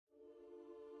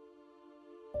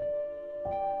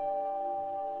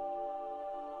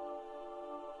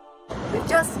We've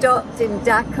just stopped in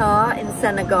Dakar in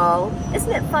Senegal.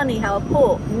 Isn't it funny how a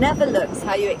port never looks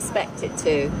how you expect it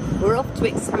to? We're off to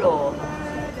explore.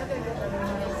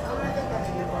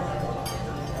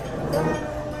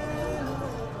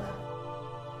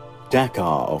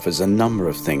 Dakar offers a number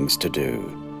of things to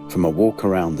do, from a walk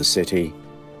around the city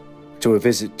to a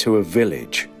visit to a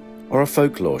village or a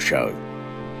folklore show.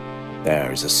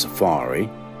 There is a safari,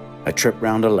 a trip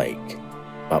round a lake,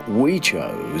 but we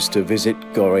chose to visit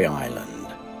Gorée Island,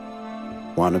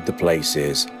 one of the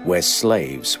places where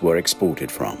slaves were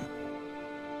exported from.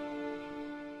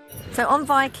 So on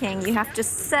Viking, you have to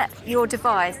set your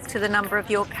device to the number of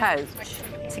your coach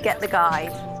to get the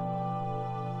guide.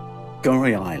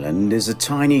 Gorée Island is a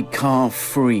tiny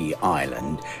car-free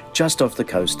island just off the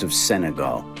coast of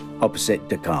Senegal, opposite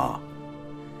Dakar.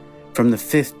 From the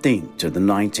 15th to the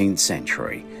 19th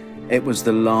century, it was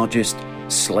the largest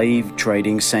slave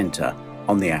trading centre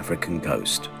on the African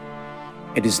coast.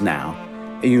 It is now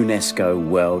a UNESCO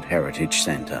World Heritage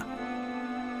Centre.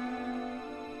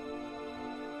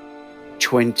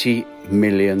 20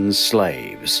 million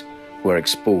slaves were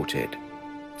exported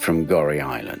from Gorée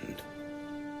Island.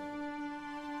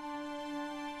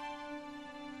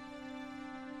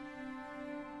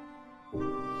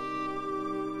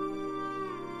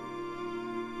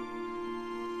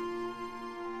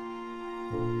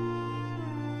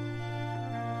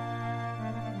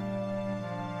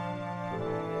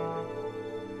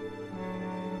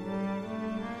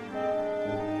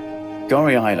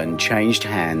 Gorée Island changed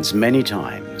hands many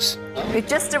times. We've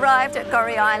just arrived at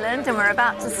Gorée Island and we're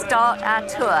about to start our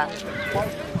tour.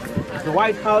 The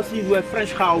white houses were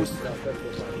French houses.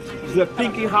 The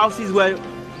pinky houses were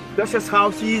Dutch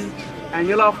houses, and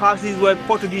yellow houses were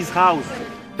Portuguese houses.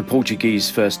 The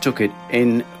Portuguese first took it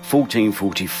in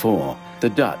 1444. The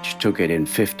Dutch took it in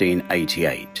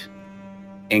 1588.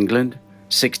 England,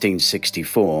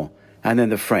 1664, and then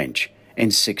the French in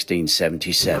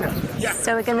 1677.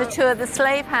 So we're going to tour the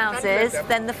slave houses,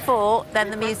 then the fort,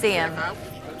 then the museum.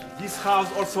 This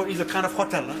house also is a kind of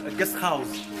hotel, a guest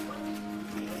house.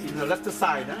 In the left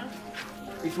side,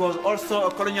 it was also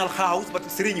a colonial house, but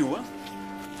it's renewed.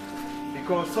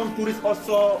 Because some tourists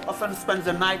also often spend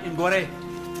the night in Gorée.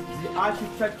 The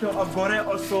architecture of Gorée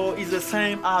also is the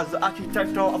same as the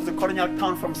architecture of the colonial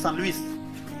town from St. Louis,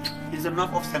 in the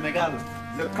north of Senegal.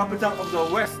 The capital of the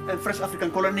West and French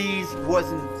African colonies was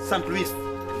in St. Louis,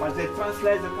 but they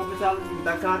translated the capital in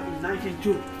Dakar in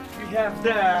 1902. We have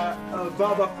there a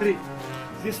baobab tree.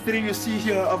 This tree you see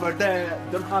here over there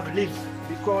don't have leaves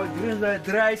because during the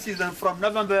dry season from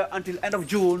November until end of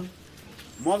June,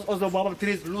 most of the baobab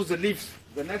trees lose the leaves.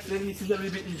 The next rainy season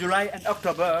will be in July and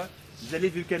October. The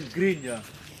leaf will get green here.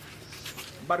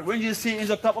 But when you see in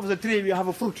the top of the tree, we have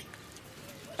a fruit.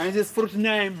 And this fruit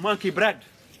name monkey bread.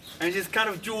 And this kind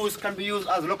of juice can be used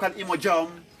as local imojam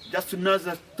just to nurse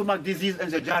the stomach disease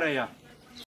and the diarrhea.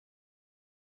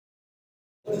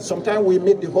 Sometimes we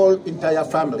meet the whole entire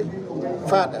family,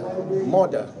 father,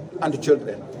 mother, and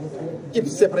children, each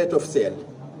separate of cell.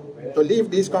 To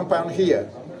leave this compound here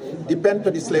depend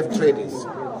to the slave traders.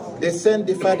 They send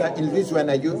the father in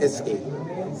Louisiana, USA,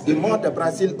 the mother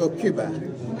Brazil or Cuba,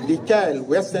 the child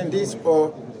West Indies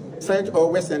or French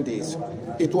or West Indies.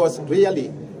 It was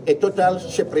really a total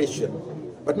separation.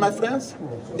 But my friends,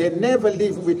 they never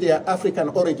live with their African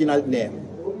original name.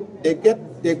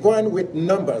 They go in with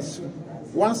numbers.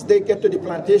 Once they get to the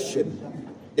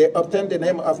plantation, they obtain the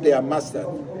name of their master.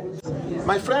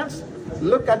 My friends,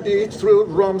 look at the 3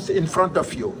 rooms in front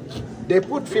of you. They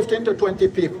put 15 to 20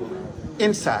 people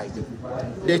inside.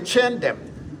 They chain them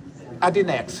at the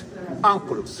necks,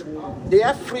 ankles. They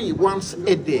are free once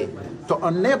a day to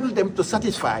enable them to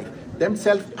satisfy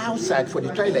themselves outside for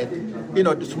the toilet, you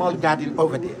know, the small garden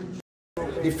over there.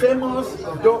 The famous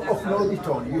door of no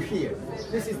return, you hear.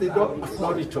 This is the door of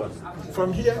no return.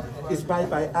 From here is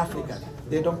bye-bye Africa.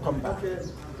 They don't come back.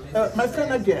 My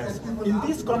friend again, in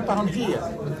this compound here,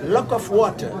 lack of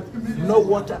water, no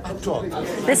water at all.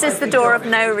 This is the door of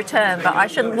no return, but I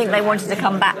shouldn't think they wanted to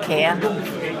come back here.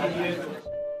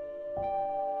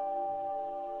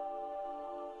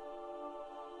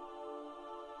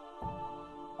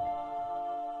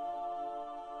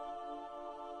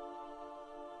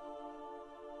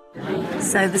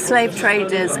 So the slave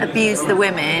traders abused the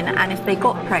women, and if they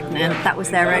got pregnant, that was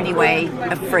their only way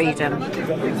of freedom.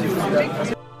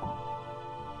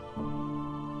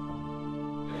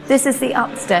 This is the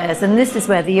upstairs, and this is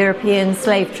where the European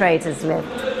slave traders lived.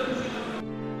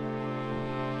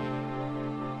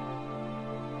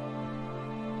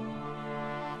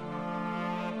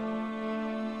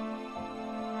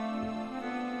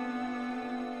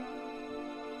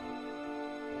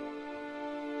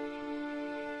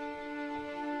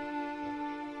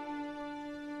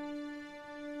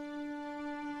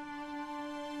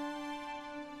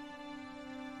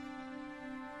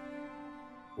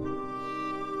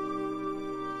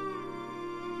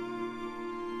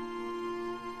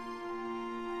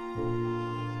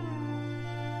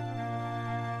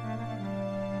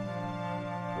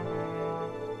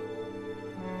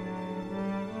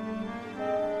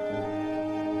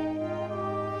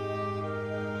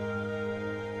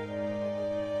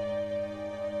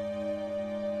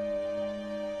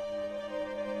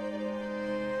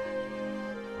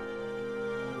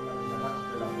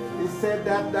 said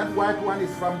that that white one is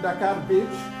from Dakar Beach.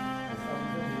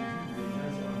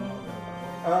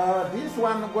 This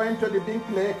one going to the Big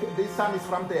Lake, this sun is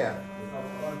from there.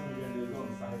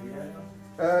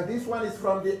 This one is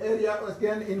from the area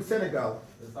again in Senegal.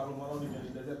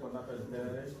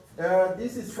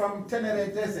 This is from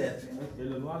Tenere Desert.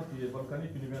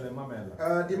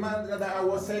 The man that I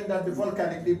was saying that the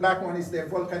volcanic, the black one is the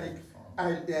volcanic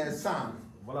sand.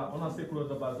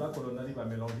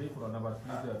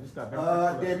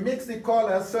 They mix the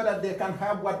colors so that they can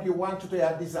have what you want to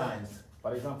their designs.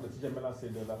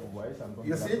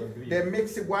 You see, they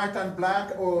mix white and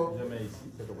black or...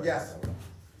 Yes.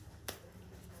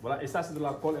 Voilà, et ça c'est de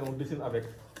la colle et on dessine avec.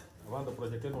 Avant de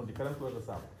projeter nos différentes couleurs de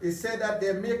sable. He said that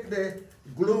they make the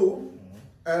glue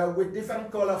with different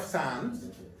color of sands.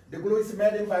 The glue is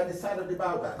made in by the side of the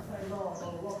baobab.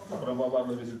 Après on va voir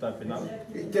le résultat final.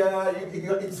 It's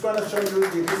going to show you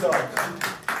the result.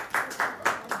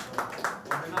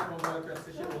 Maintenant on va le faire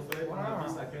sécher au soleil pendant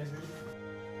 10 à 15 minutes.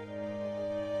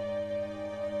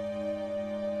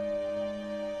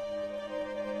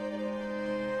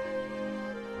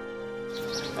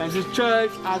 And the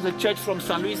church, as a church from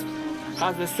St. Louis,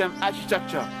 has the same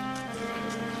architecture.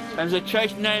 And the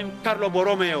church named Carlo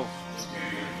Borromeo.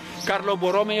 Carlo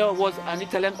Borromeo was an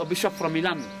Italian bishop from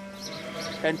Milan.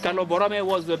 And Carlo Borromeo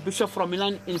was a bishop from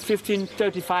Milan in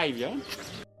 1535, yeah?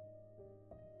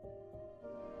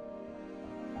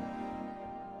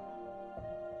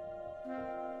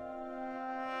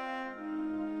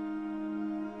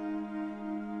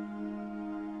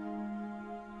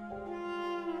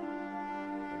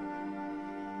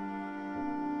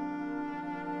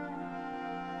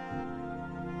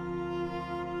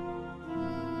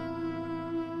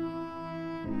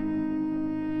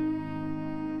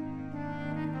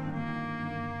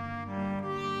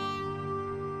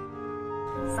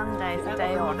 Sunday is a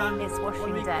day off, it's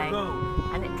washing day,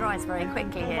 and it dries very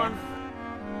quickly here.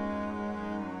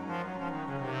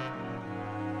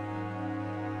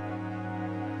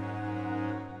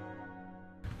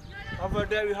 Over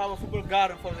there we have a football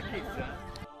garden for the kids.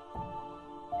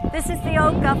 This is the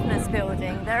old governor's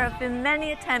building. There have been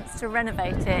many attempts to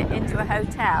renovate it into a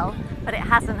hotel, but it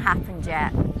hasn't happened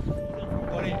yet.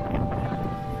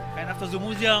 And after the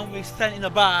museum, we stand in a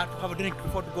bar to have a drink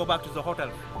before to go back to the hotel,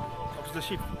 or to the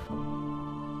ship.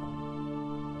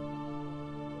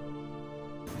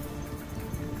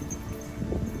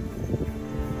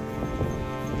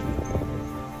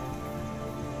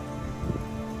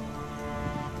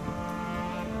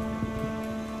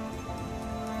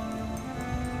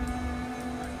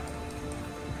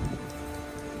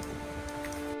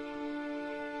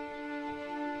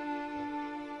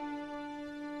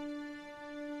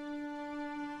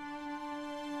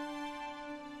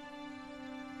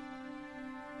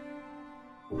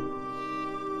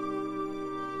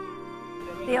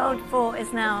 The old fort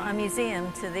is now a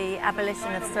museum to the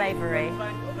abolition of slavery.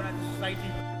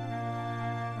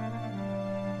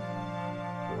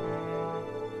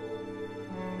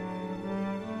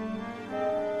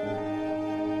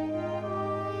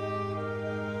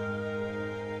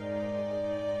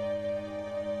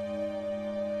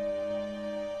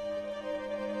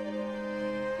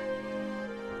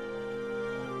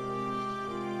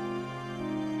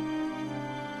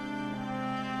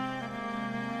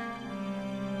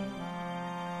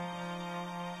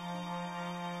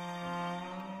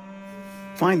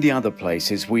 Find the other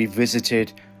places we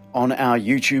visited on our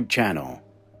YouTube channel,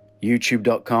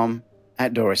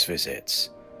 youtube.com/DorisVisits,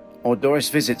 or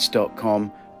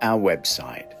dorisvisits.com, our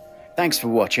website. Thanks for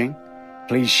watching.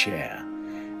 Please share.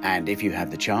 And if you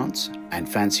have the chance and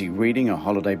fancy reading a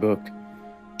holiday book,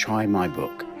 try my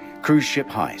book, Cruise Ship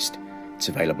Heist. It's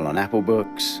available on Apple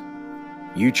Books,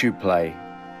 YouTube Play,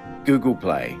 Google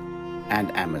Play,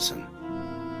 and Amazon.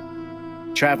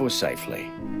 Travel safely.